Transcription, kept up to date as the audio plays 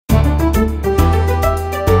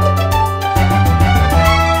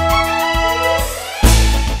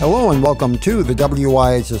and welcome to the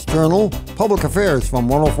WIHS Journal, Public Affairs from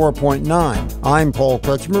 104.9. I'm Paul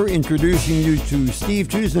Kretschmer, introducing you to Steve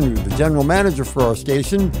Tuzenu, the general manager for our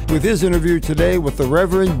station, with his interview today with the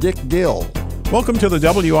Reverend Dick Dill. Welcome to the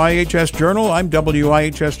WIHS Journal. I'm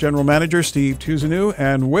WIHS General Manager Steve Tuzenu,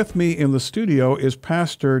 and with me in the studio is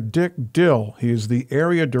Pastor Dick Dill. He is the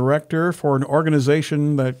Area Director for an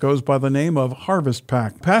organization that goes by the name of Harvest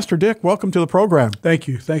Pack. Pastor Dick, welcome to the program. Thank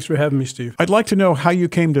you. Thanks for having me, Steve. I'd like to know how you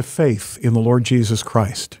came to faith in the Lord Jesus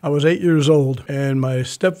Christ. I was 8 years old, and my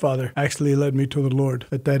stepfather actually led me to the Lord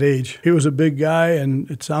at that age. He was a big guy, and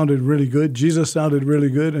it sounded really good. Jesus sounded really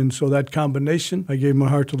good, and so that combination, I gave my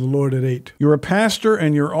heart to the Lord at 8. You're a pastor,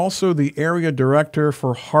 and you're also the area director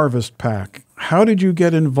for Harvest Pack. How did you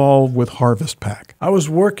get involved with Harvest Pack? I was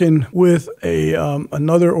working with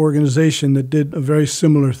another organization that did a very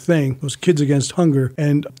similar thing. It was Kids Against Hunger,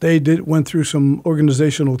 and they went through some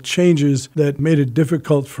organizational changes that made it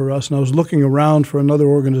difficult for us. And I was looking around for another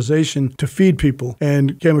organization to feed people,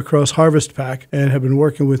 and came across Harvest Pack, and have been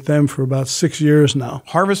working with them for about 6 years now.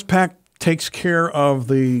 Harvest Pack takes care of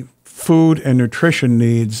the food and nutrition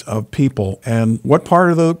needs of people. And what part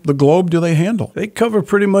of the globe do they handle? They cover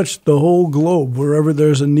pretty much the whole globe. Wherever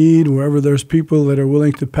there's a need, wherever there's people that are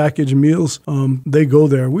willing to package meals, they go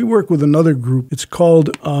there. We work with another group. It's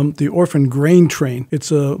called the Orphan Grain Train. It's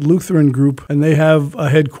a Lutheran group, and they have a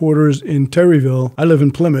headquarters in Terryville. I live in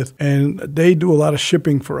Plymouth, and they do a lot of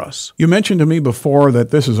shipping for us. You mentioned to me before that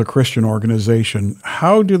this is a Christian organization.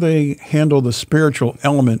 How do they handle the spiritual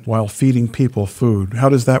element while feeding people food? How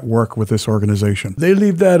does that work with this organization? They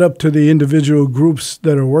leave that up to the individual groups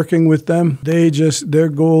that are working with them. Their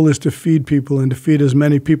goal is to feed people and to feed as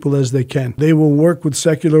many people as they can. They will work with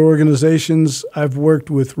secular organizations. I've worked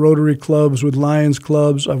with Rotary clubs, with Lions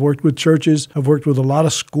clubs. I've worked with churches. I've worked with a lot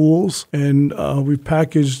of schools, and we've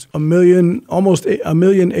packaged almost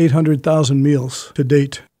 1,800,000 meals to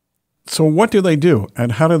date. So what do they do,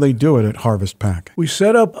 and how do they do it at Harvest Pack? We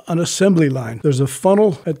set up an assembly line. There's a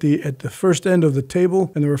funnel at the first end of the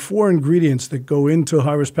table, and there are 4 ingredients that go into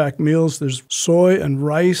Harvest Pack meals. There's soy and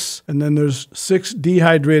rice, and then there's 6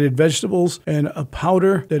 dehydrated vegetables, and a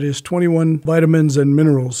powder that is 21 vitamins and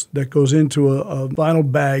minerals that goes into a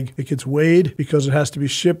vinyl bag. It gets weighed because it has to be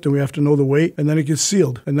shipped, and we have to know the weight, and then it gets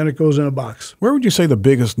sealed, and then it goes in a box. Where would you say the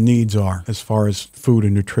biggest needs are as far as food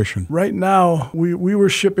and nutrition? Right now, we were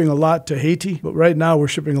shipping a lot to Haiti, but right now we're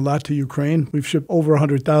shipping a lot to Ukraine. We've shipped over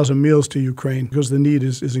 100,000 meals to Ukraine because the need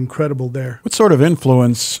is incredible there. What sort of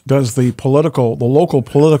influence does the local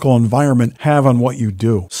political environment have on what you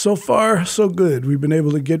do? So far, so good. We've been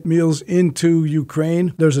able to get meals into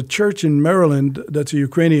Ukraine. There's a church in Maryland that's a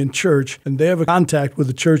Ukrainian church, and they have a contact with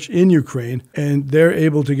the church in Ukraine, and they're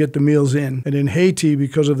able to get the meals in. And in Haiti,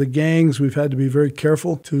 because of the gangs, we've had to be very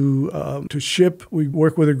careful to ship. We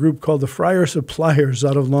work with a group called the Friar Suppliers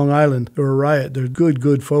out of Long Island. They're a riot. They're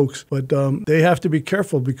good folks. But they have to be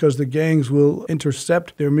careful because the gangs will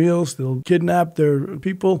intercept their meals. They'll kidnap their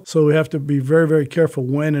people. So we have to be very, very careful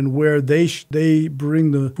when and where they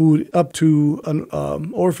bring the food up to an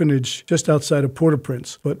orphanage just outside of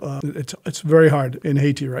Port-au-Prince. But it's very hard in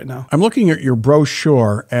Haiti right now. I'm looking at your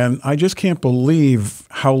brochure, and I just can't believe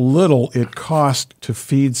how little it costs to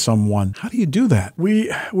feed someone. How do you do that?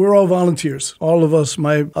 We're all volunteers. All of us,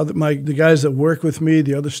 the guys that work with me,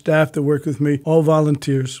 the other staff that work with me, all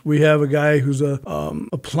volunteers. We have a guy who's a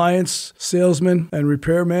appliance salesman and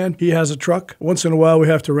repairman. He has a truck. Once in a while, we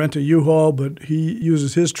have to rent a U-Haul, but he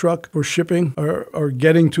uses his truck for shipping or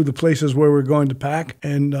getting to the places where we're going to pack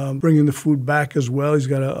and bringing the food back as well. He's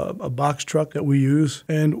got a box truck that we use.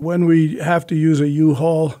 And when we have to use a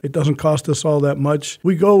U-Haul, it doesn't cost us all that much.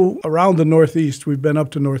 We go around the Northeast. We've been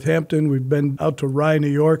up to Northampton. We've been out to Rye, New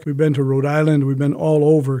York. We've been to Rhode Island. We've been all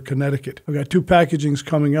over Connecticut. I've got 2 packagings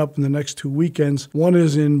coming up in the next 2 weekends. One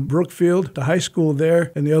is in Brookfield, the high school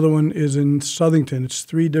there, and the other one is in Southington. It's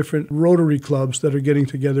 3 different Rotary clubs that are getting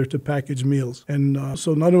together to package meals. And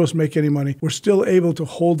so none of us make any money. We're still able to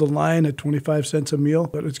hold the line at 25 cents a meal,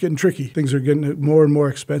 but it's getting tricky. Things are getting more and more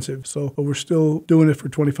expensive. But we're still doing it for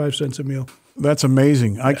 25 cents a meal. That's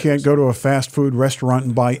amazing. I can't go to a fast food restaurant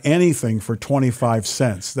and buy anything for 25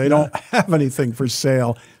 cents. They don't have anything for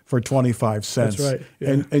sale for 25 cents. That's right.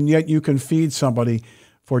 Yeah. And yet you can feed somebody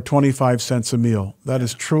for 25 cents a meal. That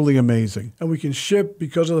is truly amazing. And we can ship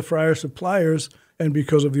because of the Friar Suppliers. And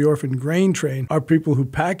because of the orphan grain train, our people who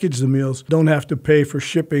package the meals don't have to pay for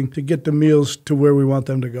shipping to get the meals to where we want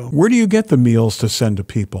them to go. Where do you get the meals to send to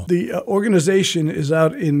people? The organization is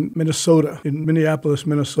out in Minnesota, in Minneapolis,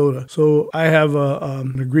 Minnesota. So I have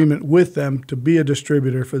an agreement with them to be a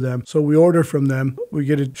distributor for them. So we order from them. We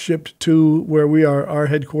get it shipped to where we are. Our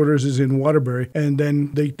headquarters is in Waterbury, and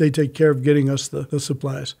then they take care of getting us the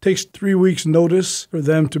supplies. It takes 3 weeks notice for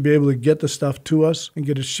them to be able to get the stuff to us and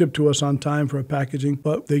get it shipped to us on time for packaging,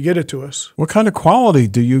 but they get it to us. What kind of quality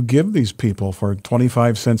do you give these people for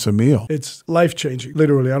 25 cents a meal? It's life-changing.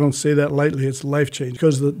 Literally, I don't say that lightly. It's life-changing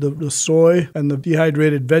because the soy and the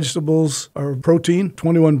dehydrated vegetables are protein,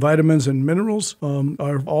 21 vitamins and minerals,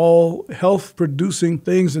 are all health-producing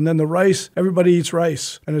things. And then the rice, everybody eats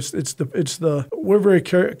rice. And we're very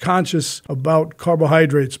conscious about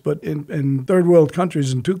carbohydrates, but in third world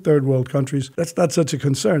countries, in 2 third world countries, that's not such a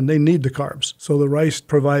concern. They need the carbs. So the rice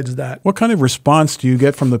provides that. What kind of response do you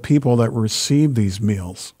get from the people that receive these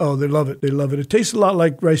meals? Oh, they love it. They love it. It tastes a lot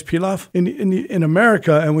like rice pilaf. In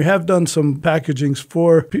America, and we have done some packagings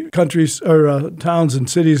for countries or towns and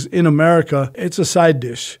cities in America, it's a side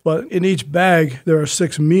dish. But in each bag, there are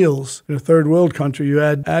 6 meals. In a third world country, you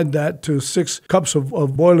add that to 6 cups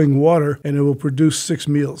of boiling water, and it will produce 6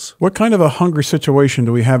 meals. What kind of a hunger situation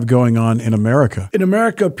do we have going on in America? In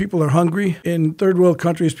America, people are hungry. In third world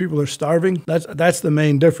countries, people are starving. That's the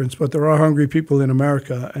main difference. But there are hungry people in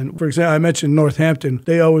America. And for example, I mentioned Northampton.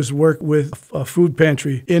 They always work with a food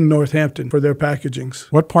pantry in Northampton for their packagings.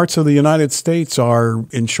 What parts of the United States are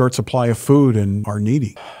in short supply of food and are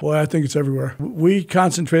needy? Well, I think it's everywhere. We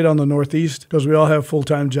concentrate on the Northeast because we all have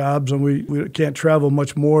full-time jobs and we can't travel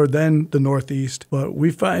much more than the Northeast. But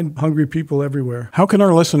we find hungry people everywhere. How can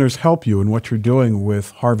our listeners help you in what you're doing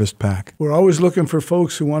with Harvest Pack? We're always looking for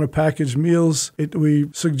folks who want to package meals. We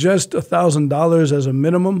suggest $1,000 as a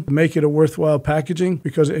minimum to make it a worthwhile packaging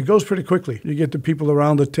because it goes pretty quickly. You get the people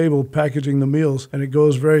around the table packaging the meals, and it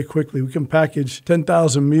goes very quickly. We can package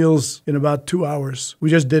 10,000 meals in about 2 hours. We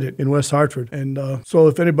just did it in West Hartford. And so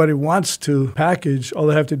if anybody wants to package, all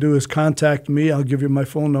they have to do is contact me. I'll give you my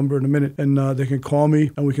phone number in a minute, and they can call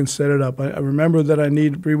me, and we can set it up. I remember that I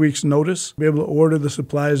need 3 weeks' notice to be able to order the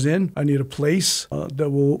supplies in. I need a place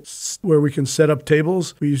where we can set up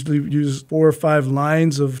tables. We usually use 4 or 5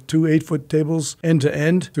 lines of 2 8-foot tables end to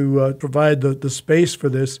end to provide the space for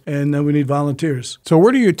this, and then we need volunteers. So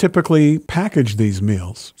where do you typically package these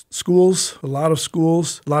meals? Schools, a lot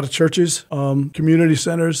of churches, community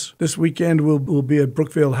centers. This weekend we'll be at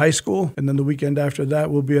Brookfield High School, and then the weekend after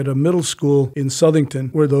that we'll be at a middle school in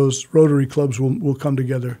Southington where those Rotary clubs will come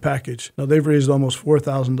together, package. Now they've raised almost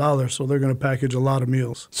 $4,000, so they're going to package a lot of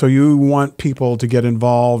meals. So you want people to get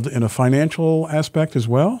involved in a financial aspect as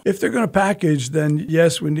well? If they're going to package, then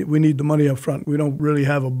yes, we need the money up front. We don't really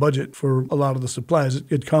have a budget for a lot of the supplies.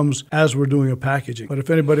 It comes as we're doing a packaging. But if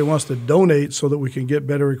anybody wants to donate so that we can get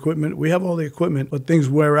better equipment, we have all the equipment, but things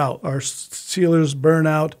wear out. Our sealers burn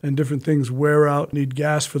out and different things wear out, need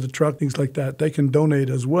gas for the truck, things like that. They can donate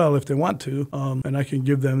as well if they want to, and I can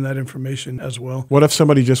give them that information as well. What if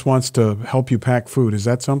somebody just wants to help you pack food? Is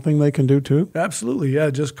that something they can do too? Absolutely, yeah.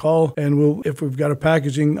 Just call, and if we've got a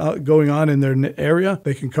packaging going on in their area,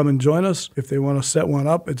 they can come and join us. If they want to set one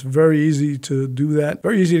up, it's very easy to do that.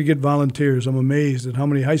 Very easy to get volunteers. I'm amazed at how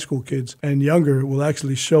many high school kids and younger will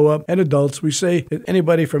actually show up, and adults. We say that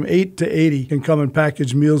anybody from 8 to 80 can come and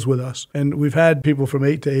package meals with us, and we've had people from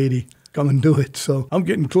 8 to 80 come and do it. So I'm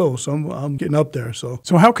getting close. I'm getting up there. So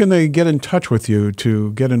how can they get in touch with you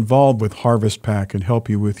to get involved with Harvest Pack and help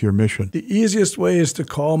you with your mission? The easiest way is to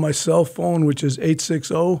call my cell phone, which is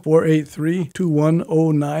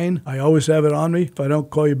 860-483-2109. I always have it on me. If I don't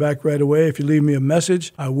call you back right away, if you leave me a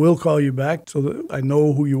message, I will call you back so that I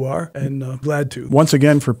know who you are, and glad to. Once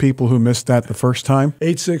again, for people who missed that the first time,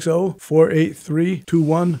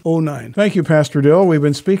 860-483-2109. Thank you, Pastor Dill. We've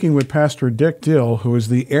been speaking with Pastor Dick Dill, who is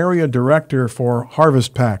the area director for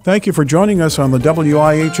Harvest Pack. Thank you for joining us on the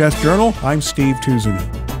WIHS Journal. I'm Steve Tuzini.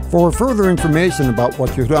 For further information about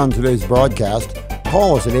what you heard on today's broadcast,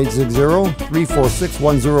 call us at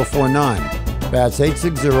 860-346-1049. That's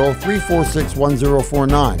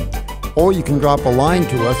 860-346-1049. Or you can drop a line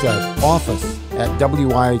to us at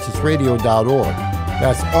office@wihsradio.org.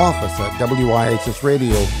 That's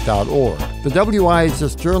office@wihsradio.org. The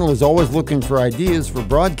WIHS Journal is always looking for ideas for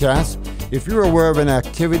broadcasts. If you're aware of an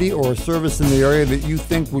activity or a service in the area that you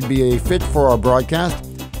think would be a fit for our broadcast,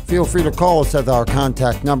 feel free to call us at our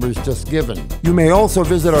contact numbers just given. You may also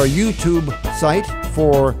visit our YouTube site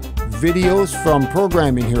for videos from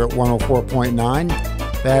programming here at 104.9.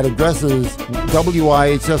 That address is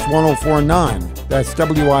WIHS 1049. That's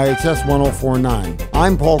WIHS 1049.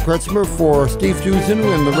 I'm Paul Kretschmer for Steve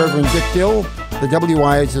Tuzenu and the Reverend Dick Dill. The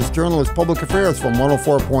WIHS Journal is Public Affairs from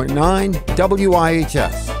 104.9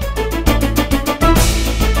 WIHS.